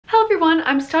everyone,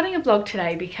 I'm starting a vlog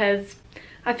today because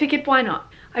I figured why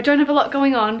not? I don't have a lot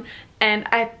going on and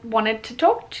I wanted to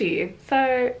talk to you,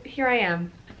 so here I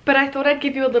am. But I thought I'd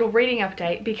give you a little reading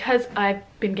update because I've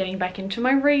been getting back into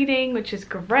my reading, which is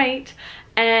great.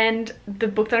 And the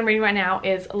book that I'm reading right now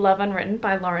is Love Unwritten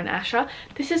by Lauren Asher.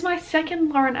 This is my second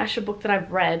Lauren Asher book that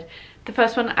I've read. The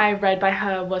first one I read by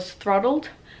her was Throttled.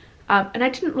 And I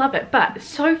didn't love it, but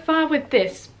so far with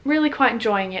this, really quite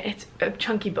enjoying it. It's a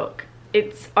chunky book.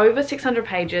 It's over 600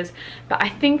 pages, but I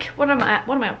think what am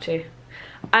I up to?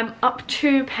 I'm up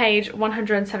to page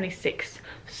 176.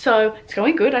 So it's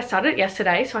going good. I started it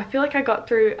yesterday, so I feel like I got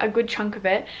through a good chunk of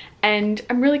it and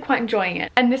I'm really quite enjoying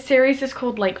it. And this series is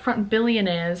called Lakefront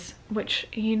Billionaires, which,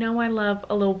 you know, I love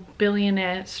a little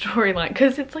billionaire storyline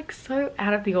because it's like so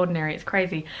out of the ordinary. It's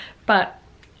crazy, but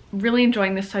really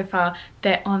enjoying this so far.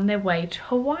 They're on their way to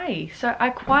Hawaii, so I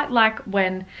quite like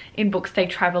when in books they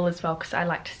travel as well because I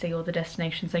like to see all the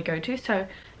destinations they go to, so it'd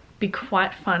be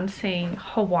quite fun seeing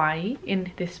Hawaii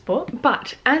in this book.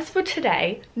 But as for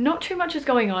today, not too much is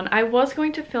going on. I was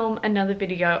going to film another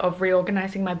video of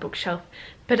reorganizing my bookshelf,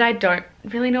 but I don't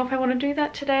really know if I want to do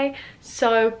that today,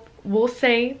 so we'll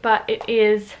see. But it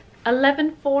is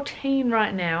 11:14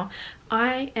 right now.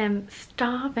 I am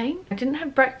starving. I didn't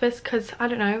have breakfast because, I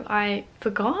don't know, I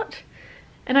forgot.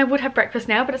 And I would have breakfast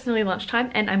now, but it's nearly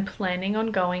lunchtime and I'm planning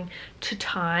on going to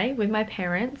Thai with my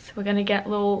parents. We're going to get a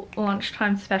little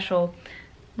lunchtime special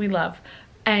we love.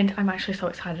 And I'm actually so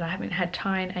excited. I haven't had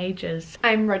Thai in ages.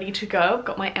 I'm ready to go. I've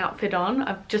got my outfit on.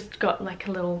 I've just got like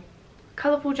a little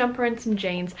colourful jumper and some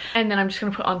jeans. And then I'm just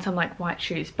going to put on some like white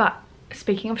shoes. But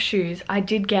speaking of shoes, I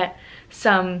did get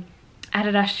some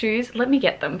Adidas shoes. Let me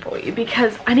get them for you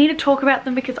because I need to talk about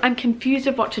them because I'm confused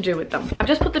of what to do with them. I've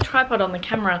just put the tripod on the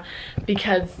camera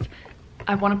because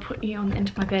I want to put you on the end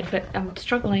of my bed, but I'm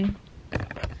struggling. Is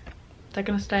that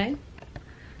gonna stay?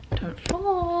 Don't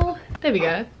fall. There we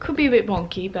go. Could be a bit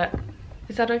wonky, but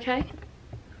is that okay?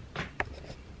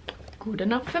 Good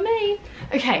enough for me.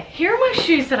 Okay, here are my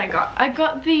shoes that I got. I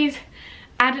got these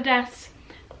Adidas.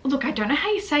 Look, I don't know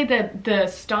how you say the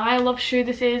style of shoe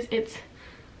this is.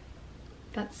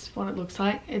 That's what it looks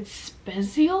like. It's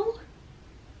Spezial?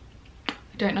 I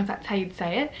don't know if that's how you'd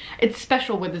say it. It's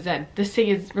special with a Z. The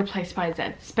C is replaced by a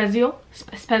Z. Spezial?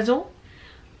 Spezial?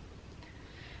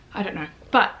 I don't know.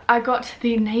 But I got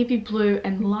the navy blue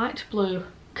and light blue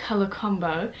color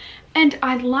combo and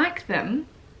I like them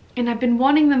and I've been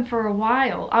wanting them for a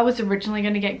while. I was originally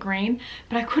going to get green,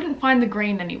 but I couldn't find the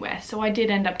green anywhere. So I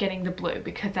did end up getting the blue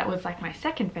because that was like my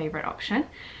second favorite option.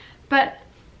 But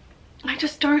I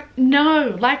just don't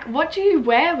know, like, what do you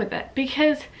wear with it?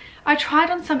 Because I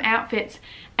tried on some outfits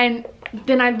and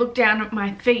then I looked down at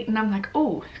my feet and I'm like,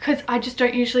 oh, because I just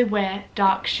don't usually wear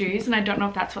dark shoes and I don't know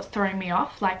if that's what's throwing me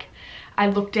off. Like, I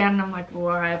look down and I'm like,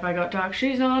 why have I got dark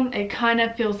shoes on? It kind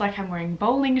of feels like I'm wearing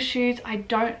bowling shoes. I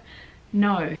don't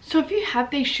know. So if you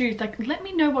have these shoes, like, let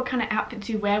me know what kind of outfits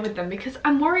you wear with them because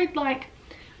I'm worried, like,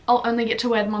 I'll only get to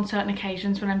wear them on certain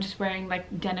occasions when I'm just wearing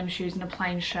like denim shoes and a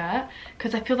plain shirt,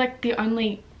 because I feel like the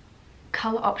only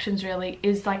color options really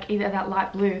is like either that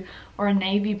light blue or a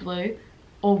navy blue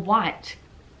or white.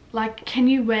 Like, can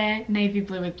you wear navy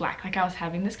blue with black? Like, I was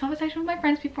having this conversation with my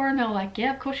friends before and they were like,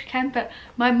 yeah, of course you can, but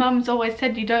my mum's always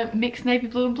said you don't mix navy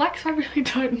blue and black, so I really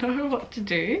don't know what to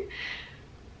do.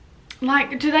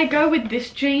 Like, do they go with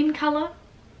this jean color?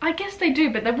 I guess they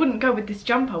do, but they wouldn't go with this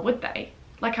jumper, would they?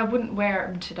 Like, I wouldn't wear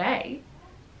them today.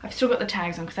 I've still got the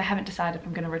tags on because I haven't decided if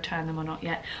I'm going to return them or not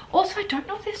yet. Also, I don't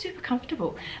know if they're super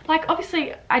comfortable. Like,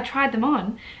 obviously, I tried them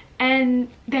on and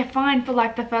they're fine for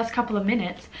like the first couple of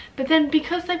minutes. But then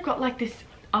because they've got like this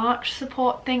arch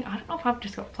support thing, I don't know if I've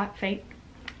just got flat feet.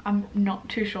 I'm not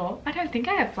too sure. I don't think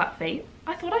I have flat feet.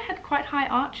 I thought I had quite high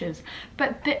arches.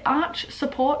 But the arch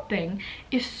support thing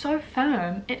is so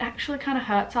firm, it actually kind of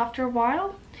hurts after a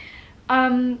while.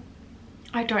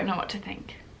 I don't know what to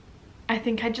think. I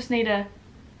think I just need to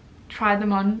try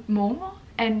them on more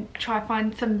and try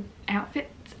find some outfit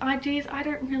ideas. I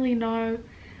don't really know.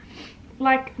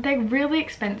 Like, they're really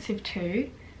expensive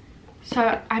too.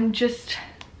 So I'm just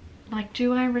like,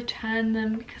 do I return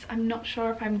them? Because I'm not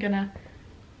sure if I'm gonna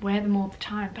wear them all the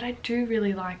time. But I do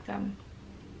really like them.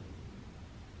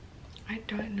 I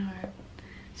don't know.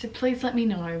 So please let me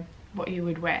know what you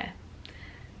would wear.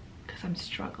 Because I'm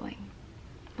struggling.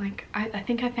 Like, I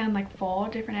think I found like 4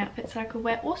 different outfits that I could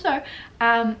wear. Also,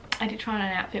 I did try on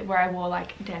an outfit where I wore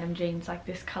like denim jeans like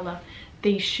this color,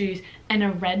 these shoes, and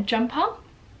a red jumper.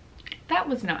 That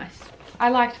was nice. I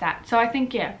liked that. So I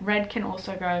think, yeah, red can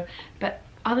also go. But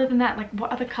other than that, like, what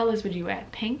other colors would you wear?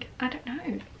 Pink? I don't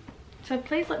know. So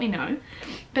please let me know.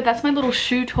 But that's my little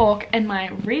shoe talk and my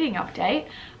reading update.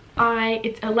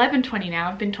 It's 11:20 now.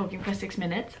 I've been talking for 6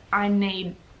 minutes. I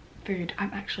need food.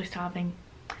 I'm actually starving.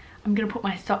 I'm gonna put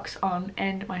my socks on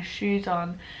and my shoes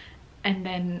on and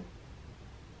then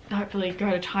hopefully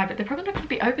go to Thai, but they're probably not gonna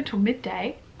be open till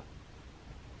midday.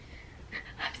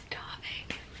 I'm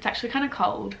starving. It's actually kind of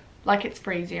cold, like it's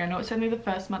freezing. I know it's only the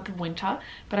first month of winter,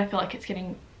 but I feel like it's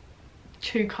getting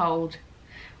too cold.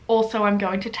 Also, I'm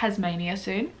going to Tasmania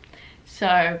soon,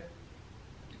 so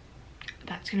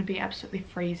that's going to be absolutely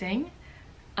freezing.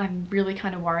 I'm really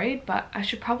kind of worried, but I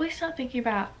should probably start thinking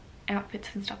about outfits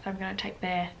and stuff that I'm going to take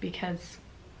there, because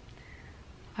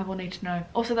I will need to know.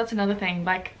 Also, that's another thing,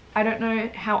 like I don't know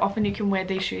how often you can wear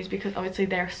these shoes, because obviously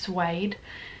they're suede,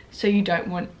 so you don't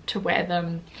want to wear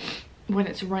them when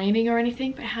it's raining or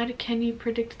anything. But can you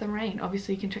predict the rain?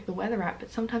 Obviously you can check the weather app, but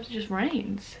sometimes it just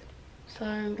rains.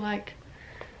 So like,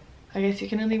 I guess you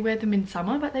can only wear them in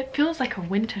summer, but it feels like a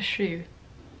winter shoe.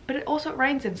 But it also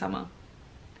rains in summer.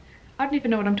 I don't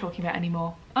even know what I'm talking about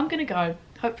anymore. I'm gonna go,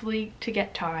 hopefully to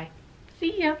get Thai.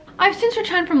 See ya. I've since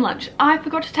returned from lunch. I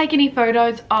forgot to take any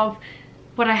photos of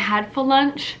what I had for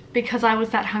lunch because I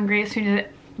was that hungry. As soon as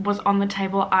it was on the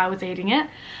table, I was eating it.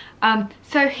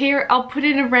 So here, I'll put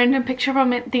in a random picture from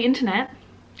the internet.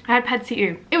 I had pad see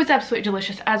ew. It was absolutely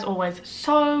delicious, as always.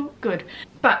 So good.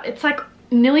 But it's like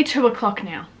nearly 2 o'clock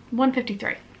now.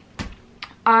 1:53.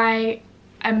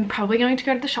 I'm probably going to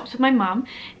go to the shops with my mum.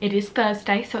 It is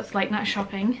Thursday, so it's late night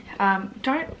shopping.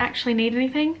 Don't actually need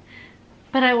anything,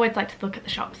 but I always like to look at the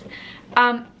shops.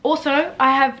 Also,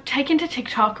 I have taken to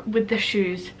TikTok with the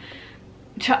shoes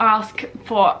to ask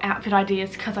for outfit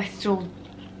ideas, because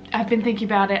I've been thinking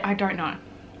about it. I don't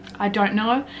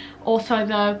know.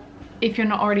 Also, if you're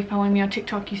not already following me on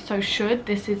TikTok, you so should.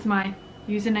 This is my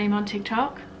username on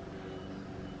TikTok,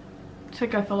 so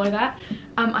go follow that.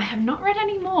 I have not read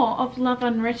any more of Love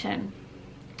Unwritten,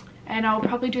 and I'll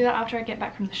probably do that after I get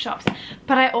back from the shops.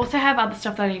 But I also have other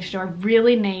stuff that I need to do. I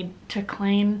really need to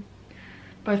clean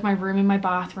both my room and my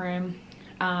bathroom,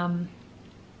 and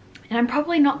I'm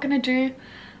probably not going to do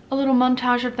a little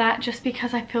montage of that, just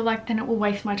because I feel like then it will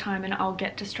waste my time and I'll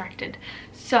get distracted.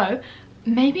 So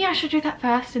maybe I should do that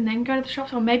first and then go to the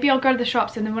shops, or maybe I'll go to the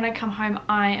shops and then when I come home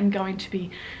I am going to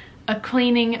be a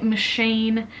cleaning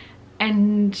machine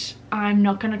and I'm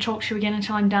not going to talk to you again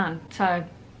until I'm done. So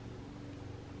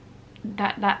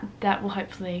that will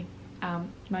hopefully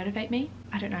motivate me.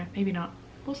 I don't know, maybe not.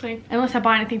 We'll see. Unless I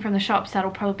buy anything from the shops,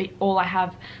 that'll probably be all I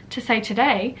have to say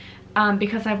today,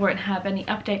 because I won't have any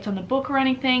updates on the book or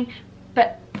anything.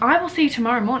 But I will see you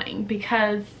tomorrow morning,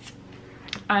 because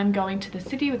I'm going to the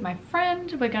city with my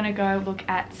friend. We're going to go look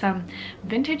at some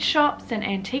vintage shops and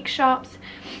antique shops,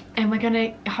 and we're going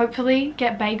to hopefully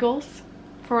get bagels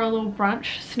for a little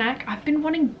brunch snack. I've been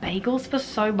wanting bagels for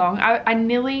so long. I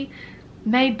nearly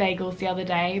made bagels the other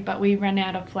day, but we ran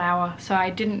out of flour, so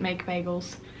I didn't make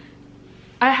bagels.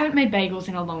 I haven't made bagels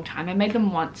in a long time. I made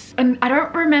them once, and I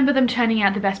don't remember them turning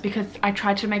out the best, because I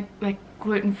tried to make like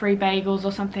gluten-free bagels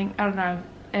or something, I don't know,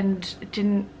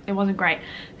 and it wasn't great.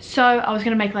 So I was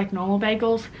gonna make like normal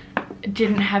bagels. It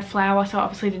didn't have flour, so I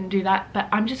obviously didn't do that. But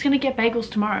I'm just gonna get bagels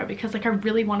tomorrow, because like I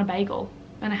really want a bagel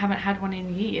and I haven't had one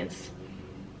in years.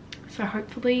 So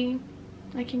hopefully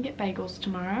I can get bagels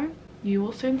tomorrow. You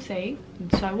will soon see,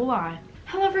 and so will I.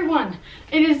 Hello everyone,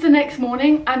 it is the next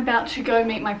morning. I'm about to go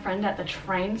meet my friend at the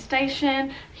train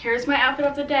station. Here's my outfit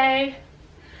of the day.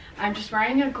 I'm just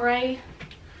wearing a grey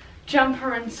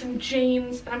jumper and some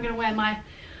jeans, and I'm gonna wear my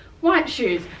white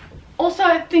shoes.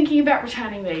 Also thinking about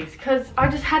returning these, because I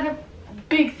just had a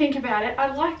big think about it.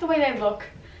 I like the way they look,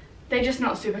 they're just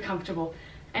not super comfortable,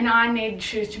 and I need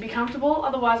shoes to be comfortable,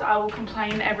 otherwise I will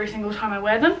complain every single time I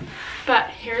wear them. But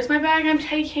here's my bag I'm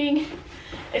taking.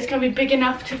 It's going to be big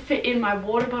enough to fit in my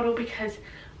water bottle, because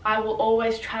I will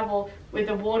always travel with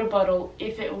a water bottle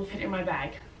if it will fit in my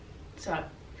bag. So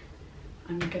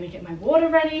I'm going to get my water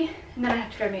ready, and then I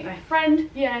have to go meet my friend.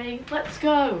 Yay, let's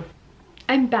go.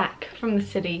 I'm back from the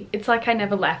city. It's like I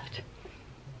never left.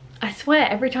 I swear,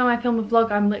 every time I film a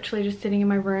vlog, I'm literally just sitting in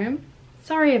my room.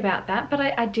 Sorry about that, but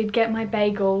I did get my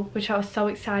bagel, which I was so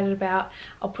excited about.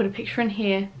 I'll put a picture in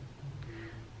here.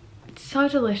 It's so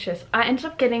delicious. I ended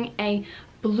up getting a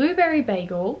blueberry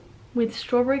bagel with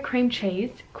strawberry cream cheese.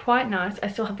 Quite nice. I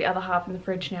still have the other half in the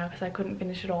fridge now because I couldn't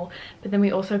finish it all. But then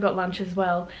we also got lunch as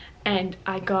well, and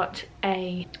I got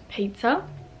a pizza,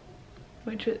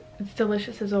 which was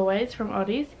delicious as always, from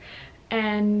Oddies.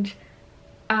 And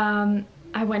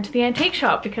I went to the antique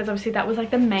shop because obviously that was like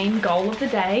the main goal of the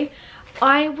day.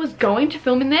 I was going to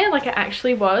film in there, like I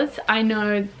actually was. I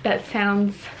know that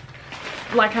sounds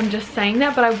like I'm just saying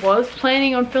that, but I was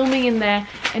planning on filming in there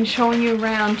and showing you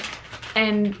around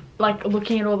and like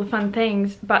looking at all the fun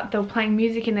things, but they were playing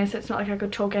music in there, so it's not like I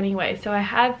could talk anyway. So I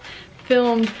have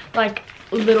filmed like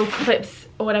little clips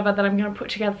or whatever that I'm going to put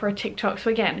together for a TikTok. So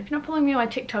again, if you're not following me on my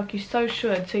TikTok, you so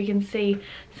should, so you can see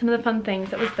some of the fun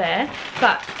things that was there.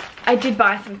 But I did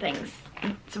buy some things.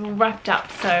 It's all wrapped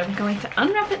up, so I'm going to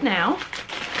unwrap it now.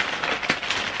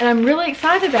 And I'm really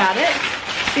excited about it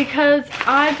because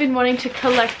I've been wanting to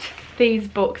collect these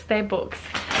books, their books,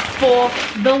 for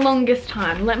the longest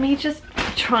time. Let me just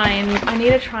I need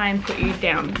to try and put you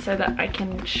down so that I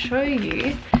can show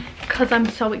you, because I'm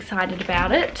so excited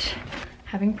about it.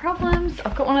 Having problems.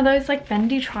 I've got one of those like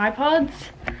bendy tripods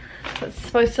that's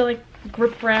supposed to like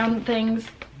grip around things.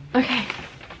 Okay.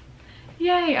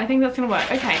 Yay, I think that's gonna work.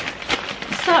 Okay.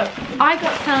 So I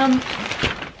got some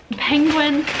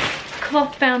Penguin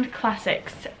cloth bound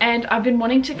classics, and I've been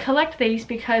wanting to collect these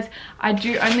because I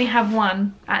do only have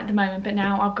one at the moment, but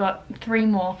now I've got 3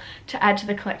 more to add to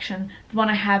the collection. The one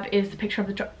I have is the picture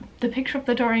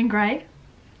of Dorian Gray,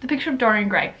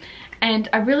 and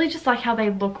I really just like how they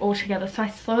look all together, so I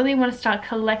slowly want to start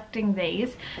collecting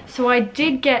these. So I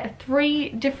did get 3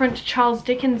 different Charles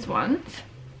Dickens ones.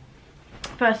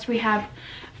 First we have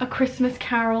A Christmas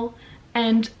Carol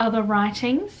and Other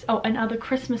Writings, and Other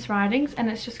Christmas Writings, and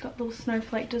it's just got little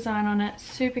snowflake design on it,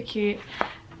 super cute.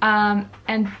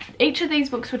 And each of these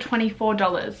books were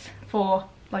 $24 for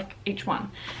like each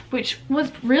one, which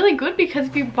was really good, because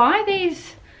if you buy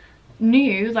these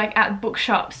new like at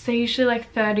bookshops, they're usually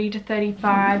like $30 to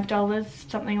 $35,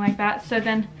 something like that. So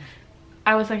then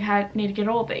I was like, I need to get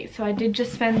all these, so I did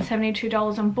just spend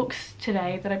 $72 on books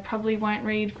today that I probably won't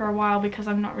read for a while because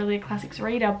I'm not really a classics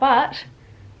reader, but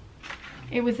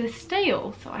it was a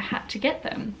steal, so I had to get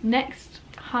them. Next,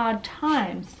 Hard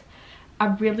Times. I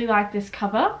really like this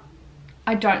cover.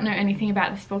 I don't know anything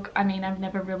about this book. I mean, I've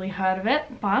never really heard of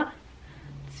it, but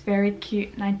it's very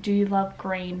cute, and I do love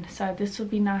green, so this will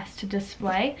be nice to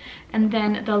display. And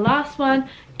then the last one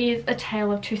is A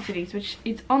Tale of Two Cities, which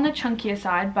is on the chunkier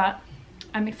side, but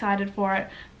I'm excited for it.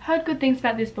 Heard good things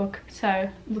about this book, so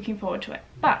looking forward to it.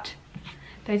 But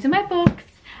those are my books.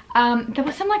 There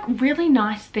were some like really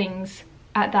nice things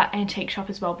at that antique shop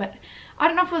as well, but I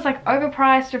don't know if it was like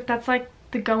overpriced or if that's like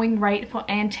the going rate for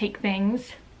antique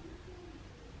things,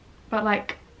 but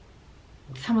like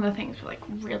some of the things were like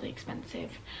really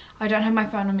expensive. I don't have my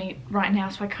phone on me right now,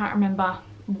 so I can't remember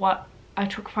what I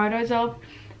took photos of,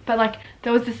 but like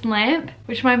there was this lamp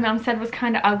which my mum said was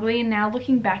kind of ugly, and now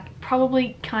looking back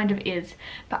probably kind of is,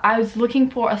 but I was looking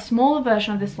for a smaller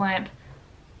version of this lamp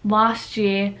last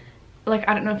year. Like,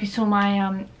 I don't know if you saw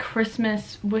my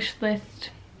Christmas wish list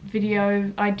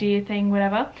video idea thing,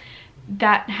 whatever,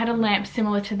 that had a lamp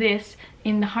similar to this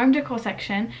in the home decor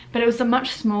section, but it was a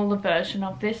much smaller version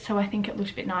of this, so I think it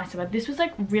looked a bit nicer. But this was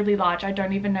like really large. I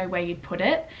don't even know where you'd put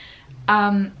it,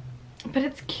 but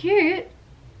it's cute,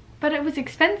 but it was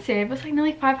expensive. It was like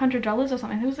nearly $500 or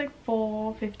something. It was like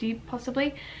 $450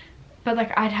 possibly, but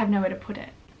like I'd have nowhere to put it,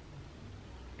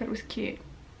 but it was cute.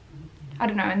 I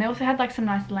don't know. And they also had like some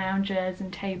nice lounges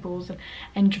and tables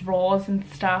and drawers and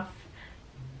stuff,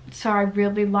 so I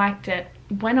really liked it.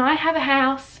 When I have a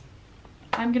house,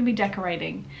 I'm gonna be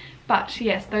decorating. But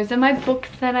yes, those are my books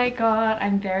that I got.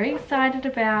 I'm very excited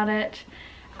about it.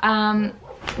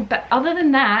 But other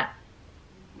than that,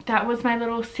 that was my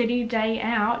little city day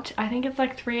out. I think it's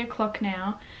like 3 o'clock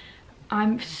now.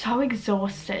 I'm so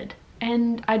exhausted,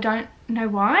 and I don't know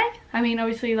why. I mean,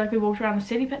 obviously like we walked around the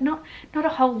city, but not a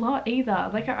whole lot either.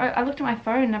 Like I looked at my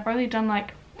phone and I've only done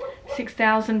like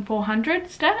 6,400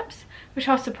 steps, which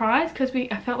I was surprised because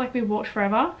I felt like we walked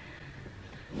forever.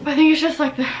 But I think it's just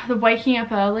like the waking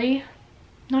up early.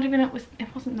 Not even,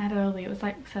 it wasn't that early, it was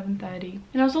like 7:30.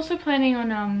 And I was also planning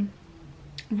on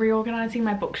reorganizing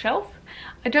my bookshelf.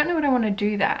 I don't know when I want to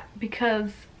do that,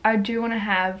 because I do want to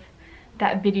have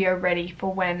that video ready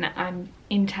for when I'm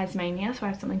in Tasmania, so I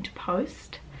have something to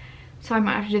post. So I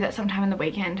might have to do that sometime in the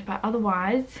weekend, but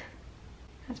otherwise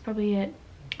that's probably it.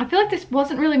 I feel like this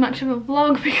wasn't really much of a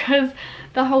vlog because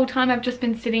the whole time I've just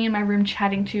been sitting in my room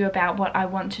chatting to you about what I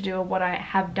want to do or what I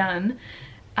have done.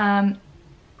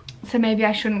 So maybe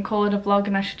I shouldn't call it a vlog,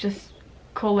 and I should just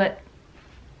call it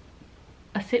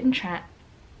a sit and chat.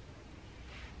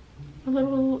 A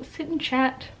little sit and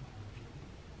chat.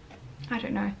 I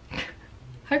don't know.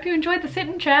 Hope you enjoyed the sit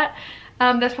and chat.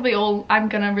 That's probably all I'm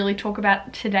gonna really talk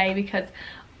about today, because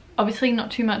obviously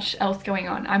not too much else going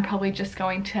on. I'm probably just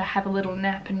going to have a little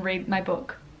nap and read my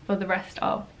book for the rest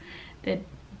of the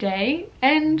day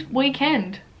and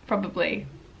weekend probably.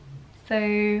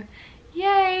 So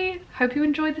yay, hope you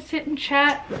enjoyed the sit and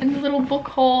chat and the little book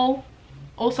haul.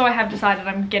 Also, I have decided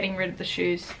I'm getting rid of the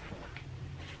shoes,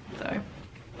 so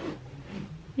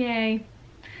Yay.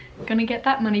 Gonna get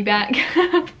that money back.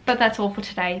 But that's all for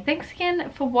today. Thanks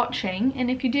again for watching, and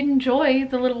if you did enjoy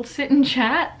the little sit and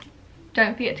chat,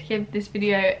 don't forget to give this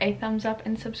video a thumbs up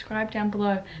and subscribe down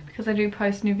below, because I do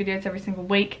post new videos every single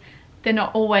week. They're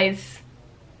not always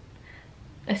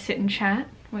a sit and chat,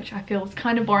 which I feel is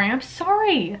kind of boring. I'm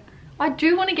sorry. I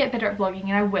do want to get better at vlogging,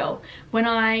 and I will. When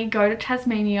I go to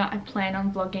Tasmania, I plan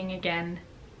on vlogging again.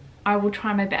 I will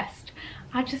try my best.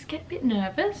 I just get a bit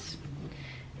nervous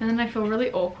and then I feel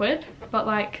really awkward, but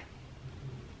like,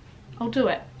 I'll do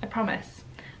it, I promise.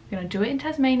 I'm gonna do it in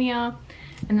Tasmania,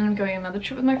 and then I'm going on another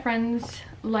trip with my friends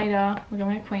later. We're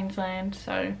going to Queensland,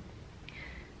 so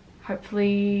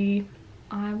hopefully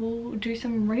I will do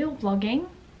some real vlogging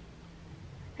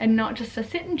and not just a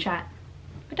sit and chat.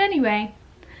 But anyway,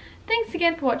 thanks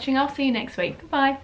again for watching. I'll see you next week. Bye.